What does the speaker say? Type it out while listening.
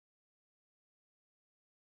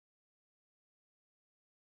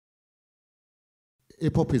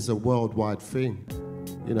hip-hop is a worldwide thing.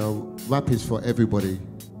 You know, rap is for everybody.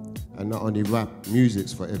 And not only rap,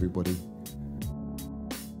 music's for everybody.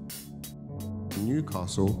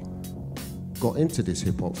 Newcastle got into this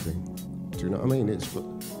hip-hop thing. Do you know what I mean?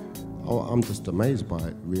 I'm just amazed by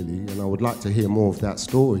it, really, and I would like to hear more of that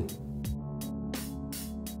story.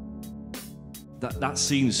 That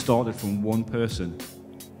scene started from one person,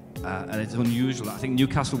 and it's unusual. I think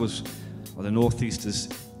Newcastle was, or the North East is,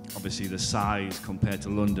 obviously the size compared to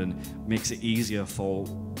London makes it easier for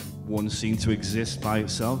one scene to exist by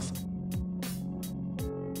itself.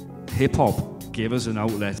 Hip-hop gave us an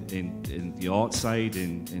outlet in the art side,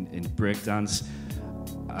 in breakdance.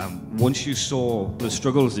 Once you saw the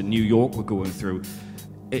struggles that New York were going through,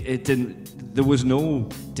 there was no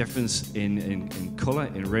difference in colour,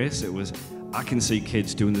 in race. It was, I can see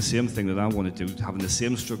kids doing the same thing that I want to do, having the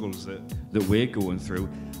same struggles that we're going through,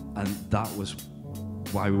 and that was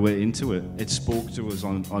why we were into it. It spoke to us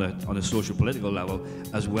on a social political level,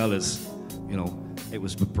 as well as, you know, it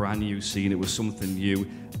was a brand new scene, it was something new,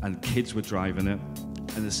 and kids were driving it.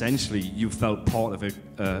 And essentially, you felt part of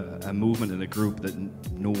a movement and a group that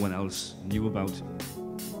no one else knew about.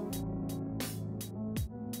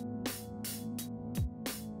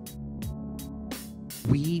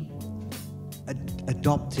 We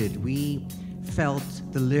adopted, we felt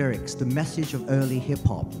the lyrics, the message of early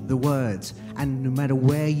hip-hop, the words, and no matter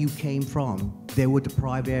where you came from, there were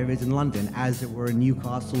deprived areas in London, as there were in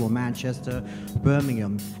Newcastle or Manchester,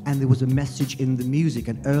 Birmingham, and there was a message in the music,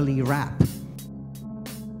 an early rap.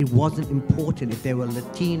 It wasn't important if they were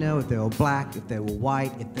Latino, if they were black, if they were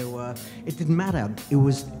white, it didn't matter. It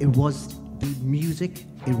was the music,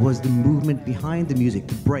 it was the movement behind the music,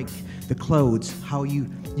 the break, the clothes, how you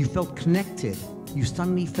felt connected. You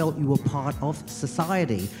suddenly felt you were part of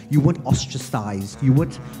society. You weren't ostracized. You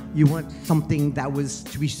weren't something that was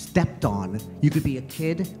to be stepped on. You could be a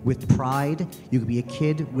kid with pride. You could be a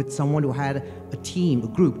kid with someone who had a team, a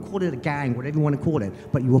group, call it a gang, whatever you want to call it,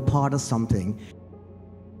 but you were part of something.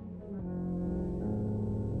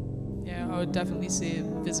 I would definitely say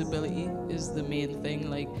visibility is the main thing.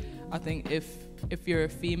 Like, I think if you're a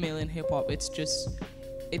female in hip hop, it's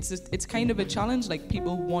kind of a challenge. Like,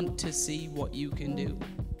 people want to see what you can do.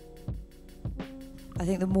 I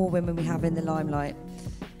think the more women we have in the limelight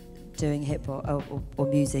doing hip hop or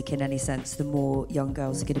music in any sense, the more young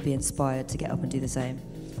girls are going to be inspired to get up and do the same.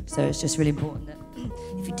 So it's just really important that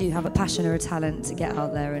if you do have a passion or a talent, to get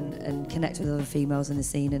out there and connect with other females in the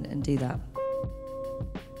scene and do that.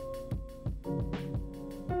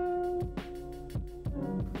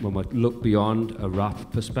 When we look beyond a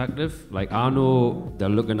rap perspective, like, I know they're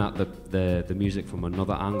looking at the music from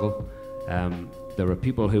another angle. There are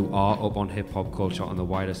people who are up on hip-hop culture on the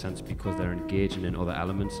wider sense because they're engaging in other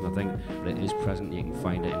elements, and I think it is present. You can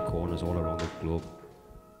find it in corners all around the globe.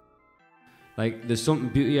 Like, there's something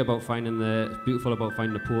beautiful about finding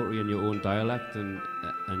the poetry in your own dialect and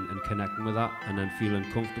connecting with that, and then feeling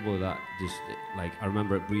comfortable with that. Just, like, I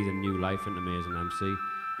remember it breathing new life into me as an MC.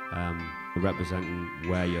 Representing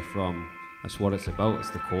where you're from. That's what it's about, it's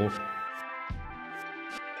the core.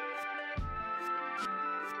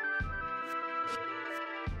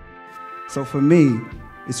 So for me,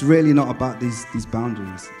 it's really not about these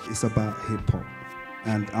boundaries, it's about hip hop.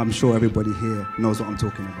 And I'm sure everybody here knows what I'm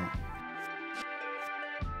talking about.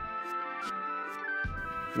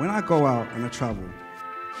 When I go out and I travel,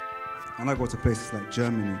 and I go to places like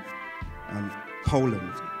Germany and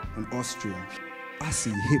Poland and Austria, I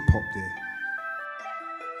see hip-hop there.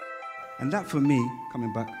 And that, for me,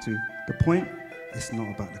 coming back to the point, it's not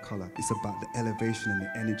about the color. It's about the elevation and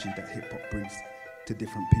the energy that hip-hop brings to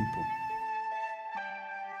different people.